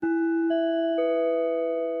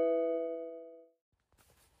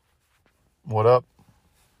What up?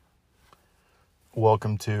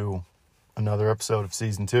 Welcome to another episode of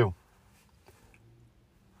Season 2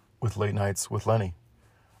 with Late Nights with Lenny.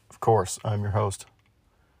 Of course, I'm your host.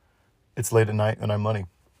 It's late at night and I'm Lenny.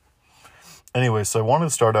 Anyway, so I wanted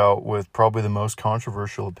to start out with probably the most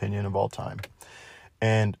controversial opinion of all time.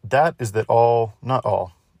 And that is that not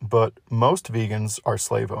all, but most vegans are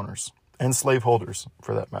slave owners and slave holders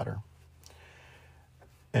for that matter.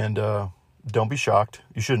 And don't be shocked.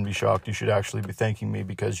 You shouldn't be shocked. You should actually be thanking me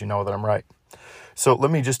because you know that I'm right. So let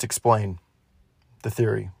me just explain the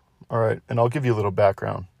theory. All right. And I'll give you a little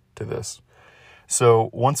background to this. So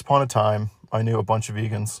once upon a time, I knew a bunch of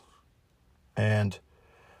vegans and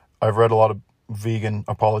I've read a lot of vegan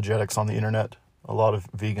apologetics on the internet, a lot of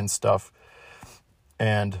vegan stuff.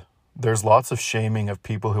 And there's lots of shaming of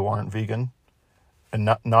people who aren't vegan. And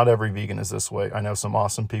not every vegan is this way. I know some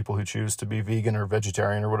awesome people who choose to be vegan or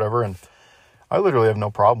vegetarian or whatever. And I literally have no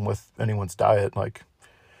problem with anyone's diet. Like,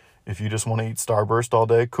 if you just want to eat Starburst all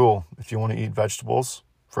day, cool. If you want to eat vegetables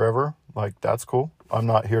forever, like, that's cool. I'm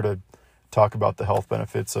not here to talk about the health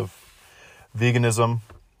benefits of veganism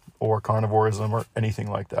or carnivorism or anything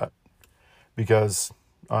like that, because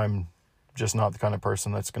I'm just not the kind of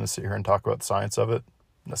person that's going to sit here and talk about the science of it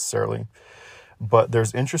necessarily. But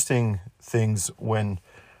there's interesting things when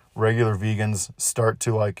regular vegans start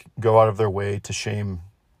to go out of their way to shame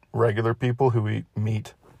regular people who eat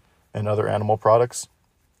meat and other animal products,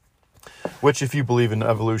 which, if you believe in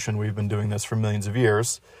evolution, we've been doing this for millions of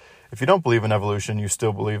years. If you don't believe in evolution, you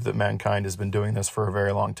still believe that mankind has been doing this for a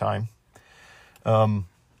very long time.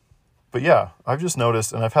 But yeah, I've just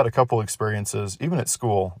noticed, and I've had a couple experiences, even at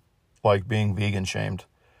school, like being vegan shamed,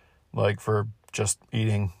 like for just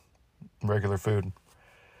eating regular food.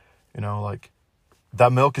 You know, like,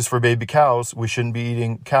 that milk is for baby cows. We shouldn't be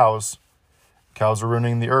eating cows. Cows are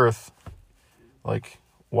ruining the earth. Like,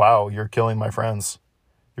 wow, you're killing my friends.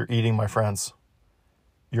 You're eating my friends.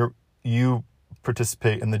 You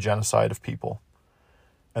participate in the genocide of people.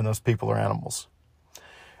 And those people are animals.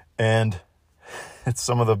 And it's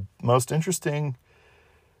some of the most interesting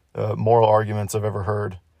moral arguments I've ever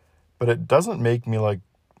heard. But it doesn't make me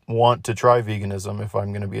want to try veganism if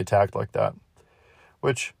I'm going to be attacked like that.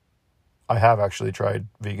 Which I have actually tried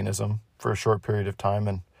veganism for a short period of time,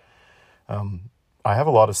 and I have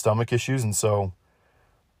a lot of stomach issues, and so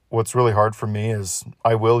what's really hard for me is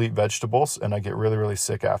I will eat vegetables and I get really, really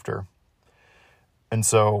sick after. And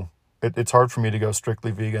so it's hard for me to go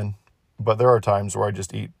strictly vegan, but there are times where I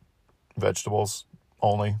just eat vegetables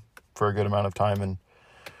only for a good amount of time,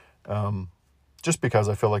 and just because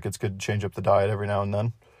I feel like it's good to change up the diet every now and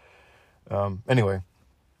then. Anyway,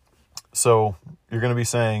 so you're going to be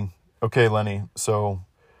saying, okay, Lenny, so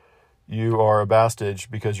you are a bastard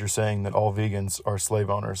because you're saying that all vegans are slave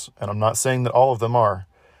owners. And I'm not saying that all of them are.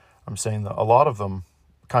 I'm saying that a lot of them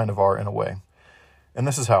kind of are in a way. And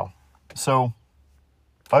this is how. So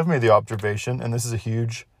I've made the observation, and this is a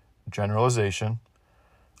huge generalization.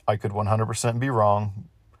 I could 100% be wrong,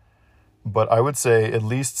 but I would say at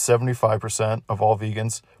least 75% of all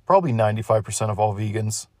vegans, probably 95% of all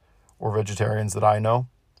vegans or vegetarians that I know,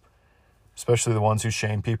 especially the ones who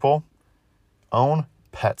shame people, own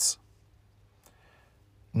pets.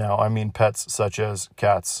 Now, I mean pets such as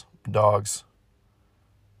cats, dogs,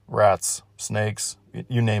 rats, snakes,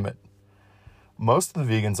 you name it. Most of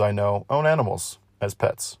the vegans I know own animals as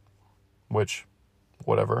pets, which,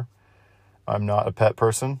 whatever. I'm not a pet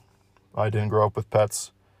person. I didn't grow up with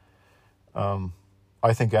pets.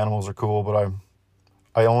 I think animals are cool, but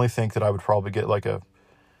I only think that I would probably get a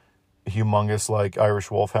humongous Irish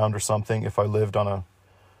wolfhound or something if I lived on a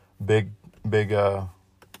big,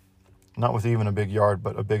 not with even a big yard,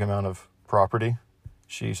 but a big amount of property.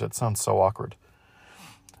 Sheesh, that sounds so awkward.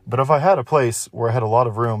 But if I had a place where I had a lot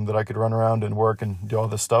of room that I could run around and work and do all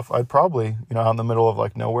this stuff, I'd probably, out in the middle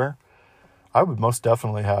of nowhere, I would most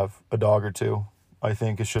definitely have a dog or two. I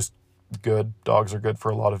think it's just good. Dogs are good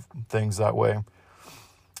for a lot of things that way.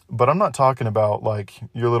 But I'm not talking about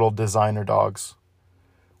your little designer dogs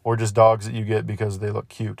or just dogs that you get because they look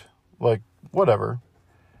cute. Whatever.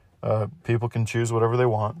 People can choose whatever they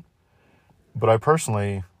want. But I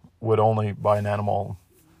personally would only buy an animal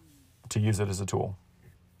to use it as a tool.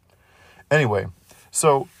 Anyway,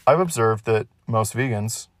 so I've observed that most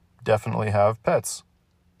vegans definitely have pets.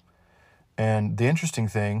 And the interesting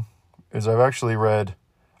thing is I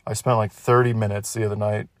spent 30 minutes the other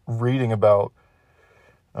night reading about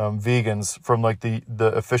vegans from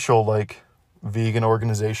the official vegan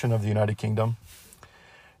organization of the United Kingdom.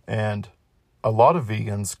 And a lot of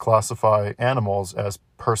vegans classify animals as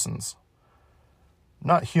persons.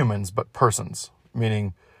 Not humans, but persons,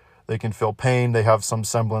 meaning they can feel pain, they have some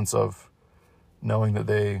semblance of knowing that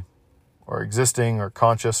they are existing or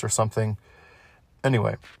conscious or something.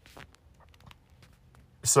 Anyway,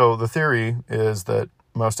 so the theory is that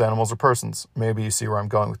most animals are persons. Maybe you see where I'm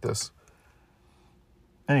going with this.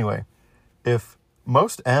 Anyway, if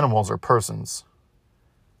most animals are persons,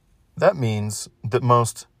 that means that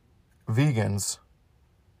most vegans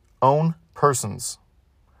own persons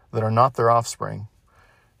that are not their offspring,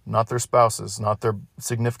 not their spouses, not their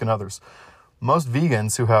significant others. Most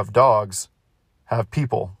vegans who have dogs have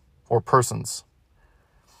people or persons.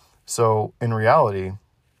 So in reality,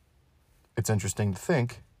 it's interesting to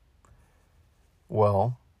think,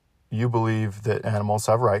 well, you believe that animals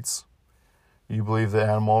have rights. You believe that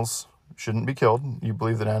animals shouldn't be killed. You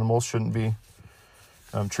believe that animals shouldn't be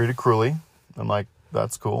treated cruelly. And like,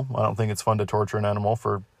 that's cool. I don't think it's fun to torture an animal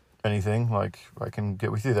for anything. Like, I can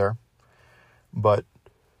get with you there. But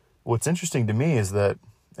what's interesting to me is that,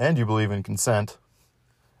 and you believe in consent.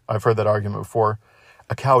 I've heard that argument before.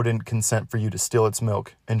 A cow didn't consent for you to steal its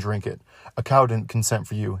milk and drink it. A cow didn't consent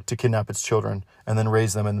for you to kidnap its children and then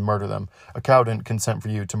raise them and murder them. A cow didn't consent for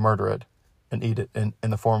you to murder it and eat it in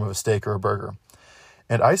the form of a steak or a burger.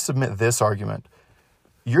 And I submit this argument.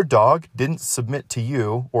 Your dog didn't submit to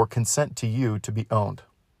you or consent to you to be owned.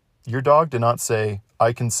 Your dog did not say,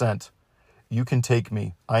 I consent. You can take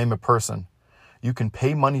me. I am a person. You can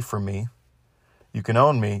pay money for me. You can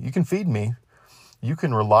own me. You can feed me. You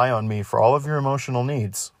can rely on me for all of your emotional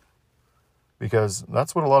needs. Because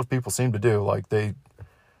that's what a lot of people seem to do. Like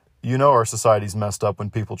our society's messed up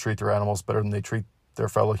when people treat their animals better than they treat their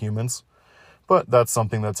fellow humans. But that's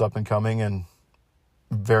something that's up and coming and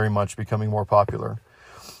very much becoming more popular.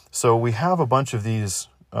 So we have a bunch of these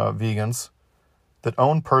vegans that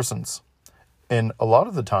own persons. And a lot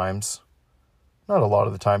of the times, not a lot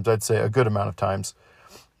of the times, I'd say a good amount of times,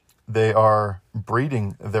 they are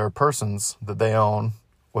breeding their persons that they own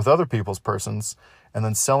with other people's persons and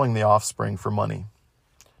then selling the offspring for money.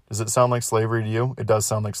 Does it sound like slavery to you? It does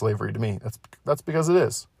sound like slavery to me. That's because it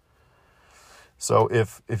is. So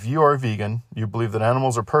if you are a vegan, you believe that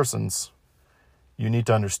animals are persons, you need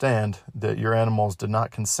to understand that your animals did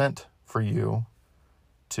not consent for you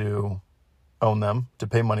to own them, to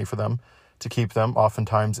pay money for them, to keep them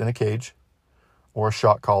oftentimes in a cage or a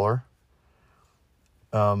shock collar.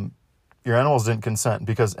 Your animals didn't consent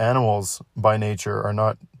because animals by nature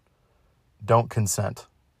don't consent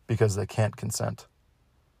because they can't consent.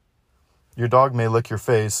 Your dog may lick your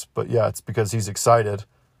face, but yeah, it's because he's excited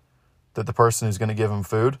that the person who's going to give him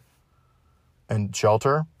food and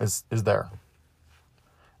shelter is there.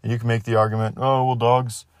 And you can make the argument, oh, well,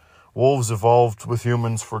 wolves evolved with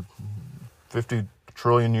humans for 50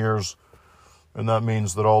 trillion years, and that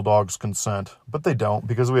means that all dogs consent. But they don't,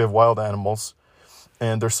 because we have wild animals.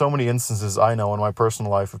 And there's so many instances I know in my personal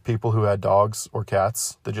life of people who had dogs or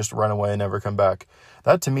cats that just run away and never come back.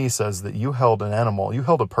 That to me says that you held an animal, you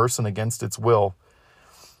held a person against its will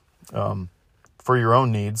for your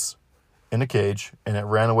own needs in a cage, and it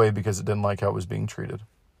ran away because it didn't like how it was being treated.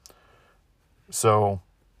 So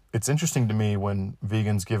it's interesting to me when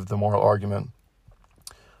vegans give the moral argument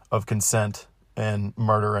of consent and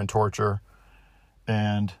murder and torture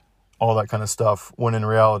and all that kind of stuff, when in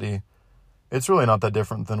reality, it's really not that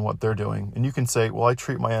different than what they're doing. And you can say, well, I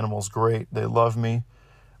treat my animals great. They love me.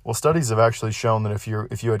 Well, studies have actually shown that if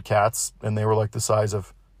you had cats and they were like the size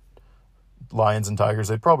of lions and tigers,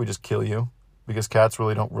 they'd probably just kill you, because cats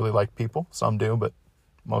don't really like people. Some do, but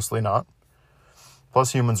mostly not.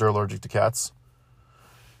 Plus, humans are allergic to cats.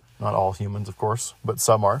 Not all humans, of course, but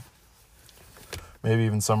some are. Maybe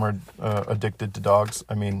even some are addicted to dogs.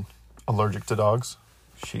 I mean, allergic to dogs.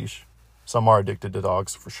 Sheesh. Some are addicted to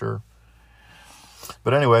dogs, for sure.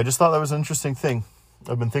 But anyway, I just thought that was an interesting thing.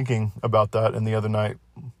 I've been thinking about that, and the other night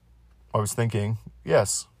I was thinking,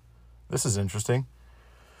 yes, this is interesting,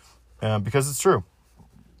 because it's true.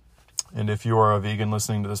 And if you are a vegan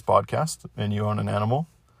listening to this podcast and you own an animal,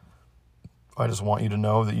 I just want you to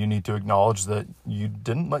know that you need to acknowledge that you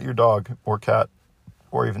didn't let your dog or cat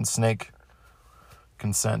or even snake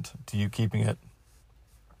consent to you keeping it.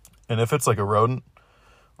 And if it's like a rodent,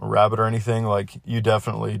 a rabbit or anything, like, you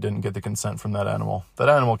definitely didn't get the consent from that animal. That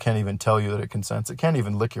animal can't even tell you that it consents. It can't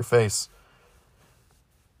even lick your face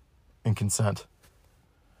and consent.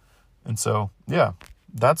 And so, yeah,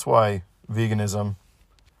 that's why veganism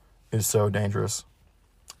is so dangerous.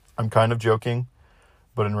 I'm kind of joking,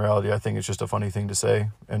 but in reality, I think it's just a funny thing to say,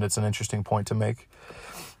 and it's an interesting point to make.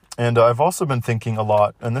 And I've also been thinking a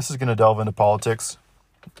lot, and this is going to delve into politics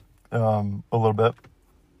a little bit.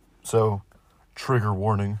 So, trigger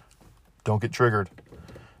warning. Don't get triggered,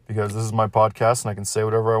 because this is my podcast and I can say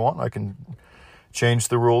whatever I want. I can change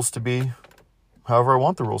the rules to be however I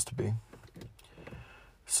want the rules to be.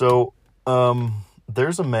 So, there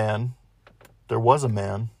was a man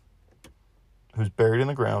who's buried in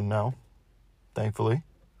the ground now, thankfully.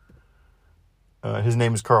 His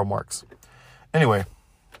name is Karl Marx. Anyway,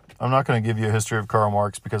 I'm not going to give you a history of Karl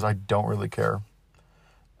Marx because I don't really care.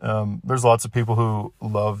 There's lots of people who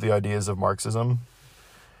love the ideas of Marxism,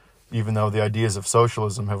 even though the ideas of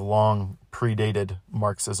socialism have long predated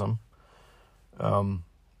Marxism.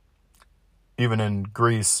 Even in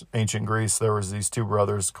Greece, ancient Greece, there was these two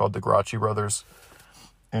brothers called the Gracchi brothers,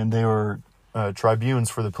 and they were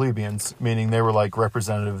tribunes for the plebeians, meaning they were like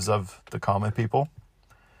representatives of the common people.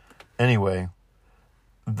 Anyway,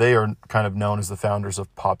 they are kind of known as the founders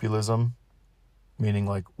of populism, meaning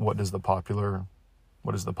like what does the population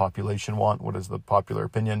want? What is the popular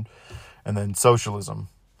opinion? And then socialism,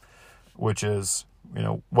 which is,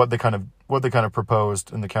 what they kind of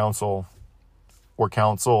proposed in the council, or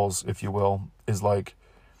councils, if you will, is like,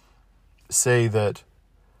 say that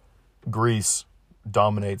Greece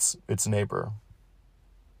dominates its neighbor,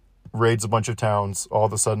 raids a bunch of towns, all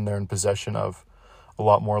of a sudden they're in possession of a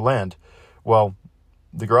lot more land. Well,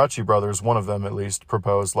 the Gracchi brothers, one of them at least,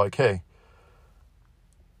 proposed like, hey,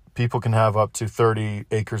 people can have up to 30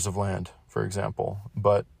 acres of land, for example,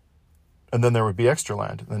 and then there would be extra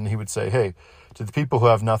land. And he would say, hey, to the people who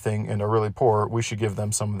have nothing and are really poor, we should give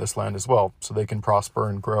them some of this land as well, so they can prosper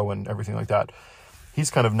and grow and everything like that. He's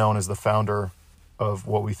kind of known as the founder of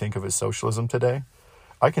what we think of as socialism today.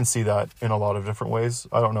 I can see that in a lot of different ways.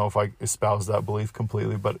 I don't know if I espouse that belief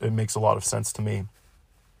completely, but it makes a lot of sense to me.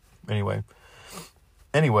 Anyway,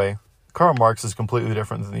 Karl Marx is completely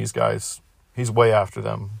different than these guys. He's way after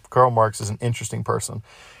them. Karl Marx is an interesting person.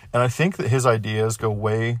 And I think that his ideas go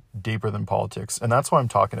way deeper than politics. And that's why I'm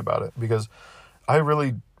talking about it, because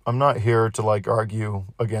I'm not here to like argue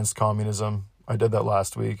against communism. I did that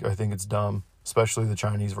last week. I think it's dumb, especially the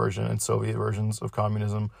Chinese version and Soviet versions of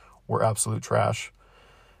communism were absolute trash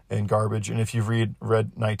and garbage. And if you've read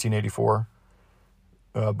 1984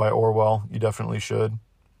 by Orwell, you definitely should,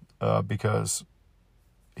 because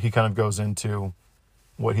he kind of goes into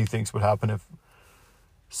what he thinks would happen if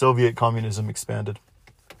Soviet communism expanded.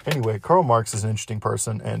 Anyway, Karl Marx is an interesting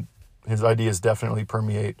person, and his ideas definitely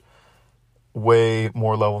permeate way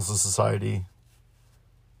more levels of society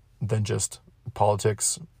than just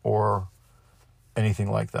politics or anything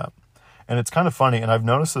like that. And it's kind of funny, and I've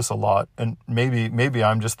noticed this a lot, and maybe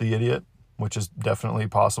I'm just the idiot, which is definitely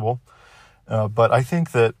possible. But I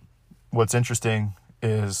think that what's interesting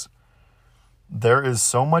is there is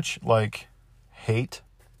so much like hate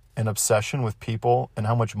and obsession with people and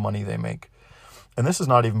how much money they make. And this is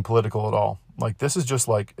not even political at all. Like, this is just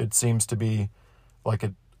like, it seems to be like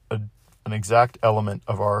an exact element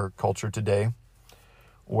of our culture today,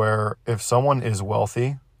 where if someone is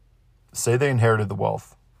wealthy, say they inherited the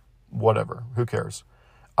wealth, whatever, who cares?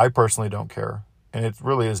 I personally don't care. And it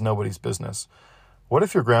really is nobody's business. What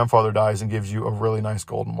if your grandfather dies and gives you a really nice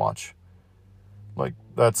golden watch? Like,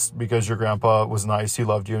 that's because your grandpa was nice, he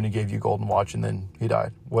loved you, and he gave you a golden watch, and then he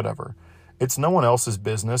died. Whatever. It's no one else's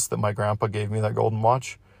business that my grandpa gave me that golden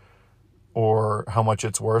watch or how much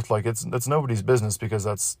it's worth. Like, it's nobody's business, because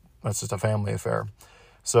that's just a family affair.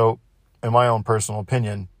 So, in my own personal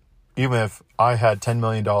opinion, even if I had $10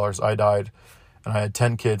 million, I died, and I had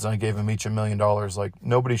 10 kids, and I gave them each $1 million, like,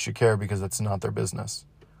 nobody should care, because that's not their business.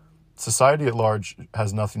 Society at large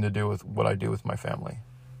has nothing to do with what I do with my family.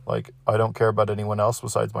 Like, I don't care about anyone else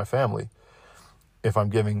besides my family. If I'm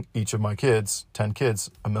giving each of my kids, 10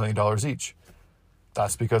 kids, $1 million each,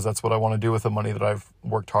 that's because that's what I want to do with the money that I've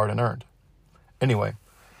worked hard and earned. Anyway,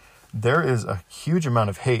 there is a huge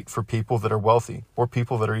amount of hate for people that are wealthy or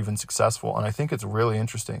people that are even successful. And I think it's really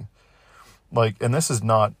interesting. Like, and this is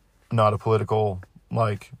not a political,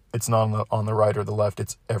 like, it's not on the right or the left.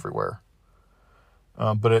 It's everywhere.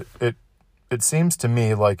 But it seems to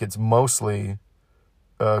me like it's mostly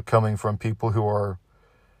coming from people who are,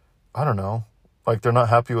 I don't know, like, they're not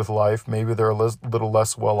happy with life. Maybe they're a little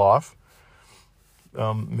less well off.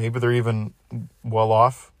 Maybe they're even well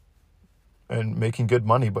off and making good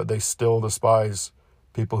money, but they still despise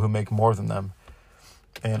people who make more than them.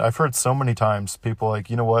 And I've heard so many times people like,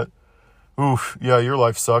 you know what? Oof, yeah, your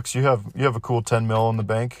life sucks. You have a cool 10 mil in the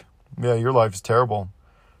bank. Yeah, your life is terrible.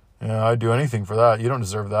 Yeah, I'd do anything for that. You don't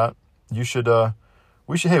deserve that. We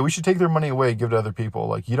should take their money away and give it to other people.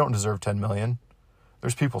 Like, you don't deserve 10 million.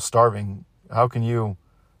 There's people starving. How can you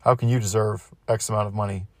deserve X amount of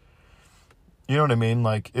money? You know what I mean?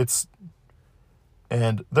 Like,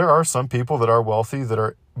 and there are some people that are wealthy that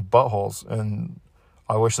are buttholes, and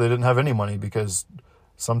I wish they didn't have any money, because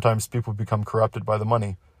sometimes people become corrupted by the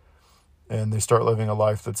money. and they start living a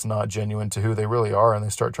life that's not genuine to who they really are, and they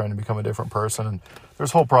start trying to become a different person. And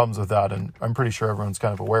there's whole problems with that, and I'm pretty sure everyone's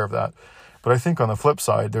kind of aware of that. But I think on the flip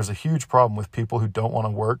side, there's a huge problem with people who don't want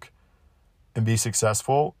to work and be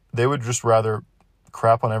successful. They would just rather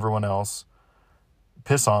crap on everyone else,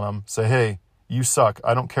 piss on them, say, hey, you suck.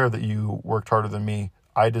 I don't care that you worked harder than me.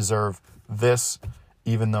 I deserve this,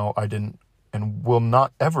 even though I didn't and will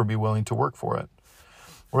not ever be willing to work for it.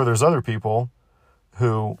 Where there's other people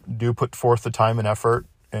who do put forth the time and effort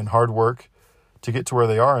and hard work to get to where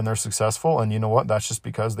they are, and they're successful. And you know what? That's just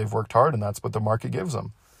because they've worked hard, and that's what the market gives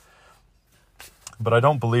them. But I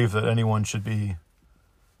don't believe that anyone should be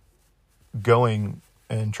going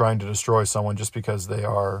and trying to destroy someone just because they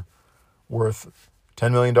are worth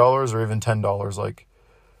 $10 million or even $10. Like,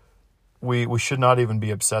 we should not even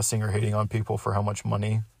be obsessing or hating on people for how much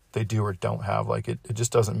money they do or don't have. Like, it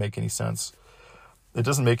just doesn't make any sense. It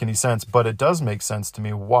doesn't make any sense, but it does make sense to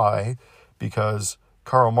me. Why? Because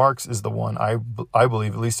Karl Marx is the one, I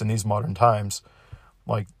believe, at least in these modern times,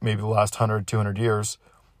 like maybe the last 100, 200 years,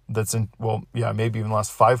 that's in, well, yeah, maybe even the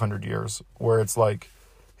last 500 years, where it's like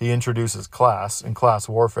he introduces class and class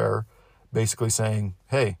warfare, basically saying,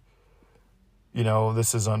 hey, you know,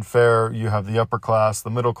 this is unfair. You have the upper class, the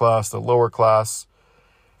middle class, the lower class.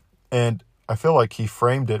 And I feel like he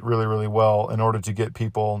framed it really, really well in order to get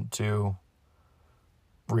people to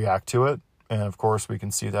react to it. And of course, we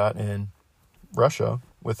can see that in Russia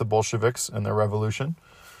with the Bolsheviks and their revolution,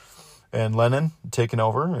 and Lenin taking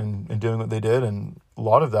over and doing what they did. And a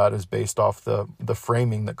lot of that is based off the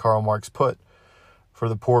framing that Karl Marx put for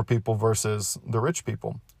the poor people versus the rich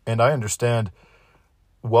people. And I understand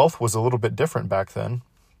wealth was a little bit different back then,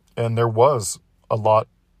 and there was a lot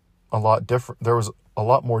different. There was a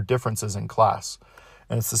lot more differences in class,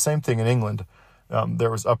 and it's the same thing in England.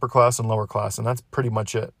 There was upper class and lower class, and that's pretty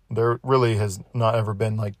much it. There really has not ever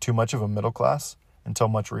been like too much of a middle class until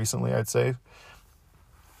much recently, I'd say.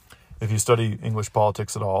 If you study English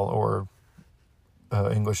politics at all, or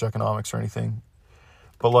English economics or anything.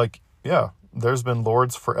 But like, yeah, there's been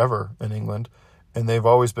lords forever in England, and they've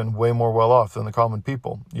always been way more well off than the common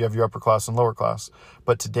people. You have your upper class and lower class.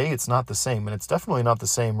 But today it's not the same, and it's definitely not the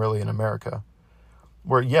same really in America.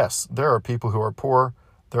 Where yes, there are people who are poor,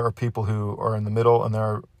 there are people who are in the middle, and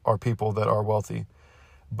there are people that are wealthy.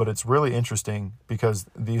 But it's really interesting because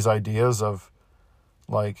these ideas of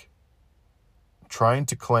like trying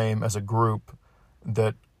to claim as a group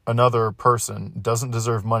that another person doesn't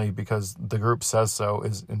deserve money because the group says so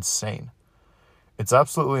is insane. It's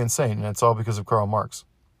absolutely insane, and it's all because of Karl Marx.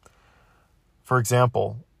 For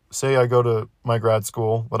example, say I go to my grad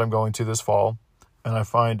school that I'm going to this fall, and I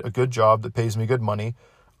find a good job that pays me good money.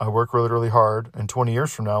 I work really, really hard, and 20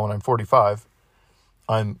 years from now when I'm 45,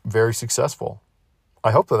 I'm very successful.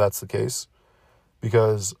 I hope that that's the case,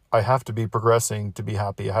 because I have to be progressing to be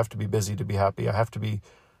happy. I have to be busy to be happy. I have to be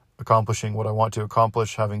accomplishing what I want to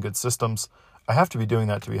accomplish, having good systems. I have to be doing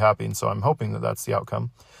that to be happy, and so I'm hoping that that's the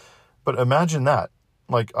outcome. But imagine that.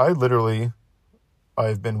 Like, I've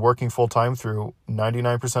been working full-time through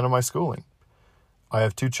 99% of my schooling. I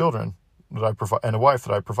have 2 children that I provide, and a wife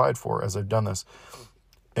that I provide for as I've done this.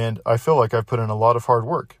 And I feel like I've put in a lot of hard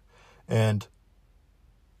work. And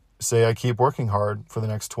say I keep working hard for the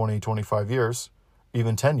next 20, 25 years,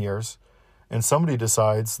 even 10 years, and somebody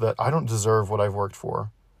decides that I don't deserve what I've worked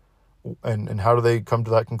for. And how do they come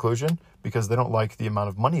to that conclusion? Because they don't like the amount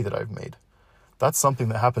of money that I've made. That's something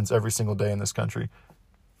that happens every single day in this country,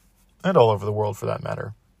 and all over the world for that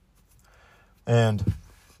matter. And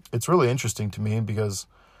it's really interesting to me because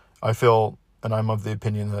I feel, and I'm of the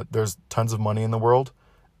opinion, that there's tons of money in the world,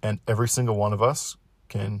 and every single one of us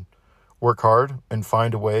can work hard and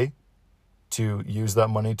find a way to use that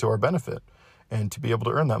money to our benefit and to be able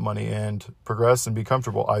to earn that money and progress and be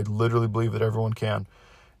comfortable. I literally believe that everyone can.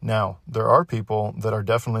 Now, there are people that are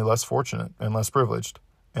definitely less fortunate and less privileged,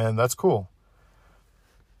 and that's cool.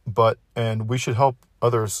 And we should help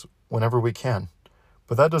others whenever we can.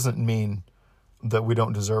 But that doesn't mean that we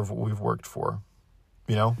don't deserve what we've worked for.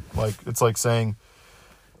 You know, like, it's like saying,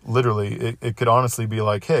 literally, it could honestly be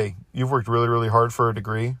like, hey, you've worked really, really hard for a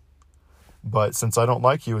degree, but since I don't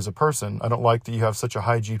like you as a person, I don't like that you have such a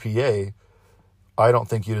high GPA, I don't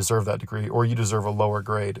think you deserve that degree, or you deserve a lower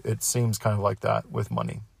grade. It seems kind of like that with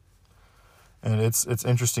money. And it's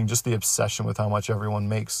interesting, just the obsession with how much everyone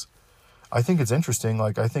makes. I think it's interesting,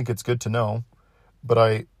 like, I think it's good to know, but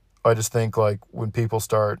I just think, like, when people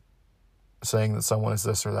start saying that someone is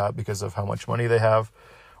this or that because of how much money they have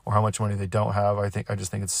or how much money they don't have, I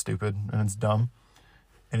just think it's stupid and it's dumb.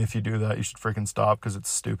 And if you do that, you should freaking stop because it's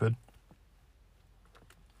stupid.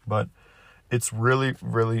 But it's really,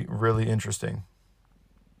 really, really interesting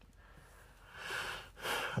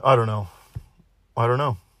I don't know.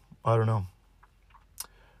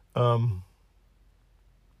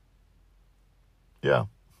 Yeah,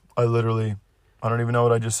 I don't even know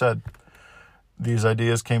what I just said. These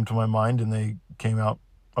ideas came to my mind and they came out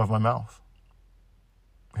of my mouth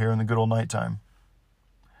here in the good old nighttime.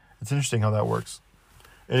 It's interesting how that works.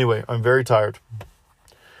 Anyway, I'm very tired.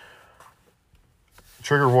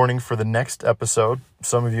 Trigger warning for the next episode.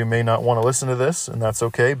 Some of you may not want to listen to this, and that's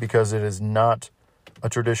okay because it is not a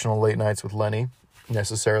traditional Late Nights with Lenny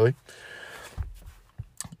necessarily.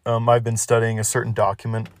 I've been studying a certain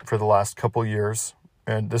document for the last couple years,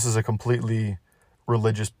 and this is a completely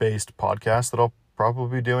religious-based podcast that I'll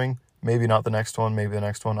probably be doing. Maybe not the next one, maybe the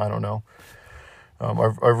next one, I don't know.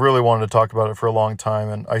 I've really wanted to talk about it for a long time,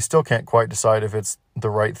 and I still can't quite decide if it's the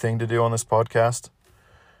right thing to do on this podcast,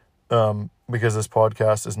 because this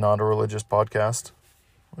podcast is not a religious podcast.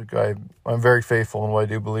 Like I'm very faithful in what I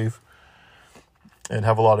do believe, and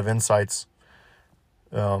have a lot of insights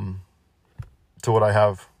to what I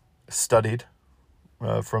have studied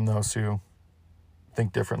from those who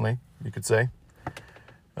think differently, you could say,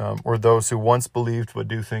 or those who once believed but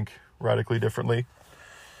do think radically differently.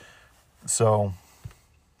 So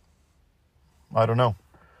I don't know.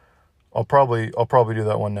 I'll probably do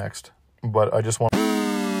that one next, but I just want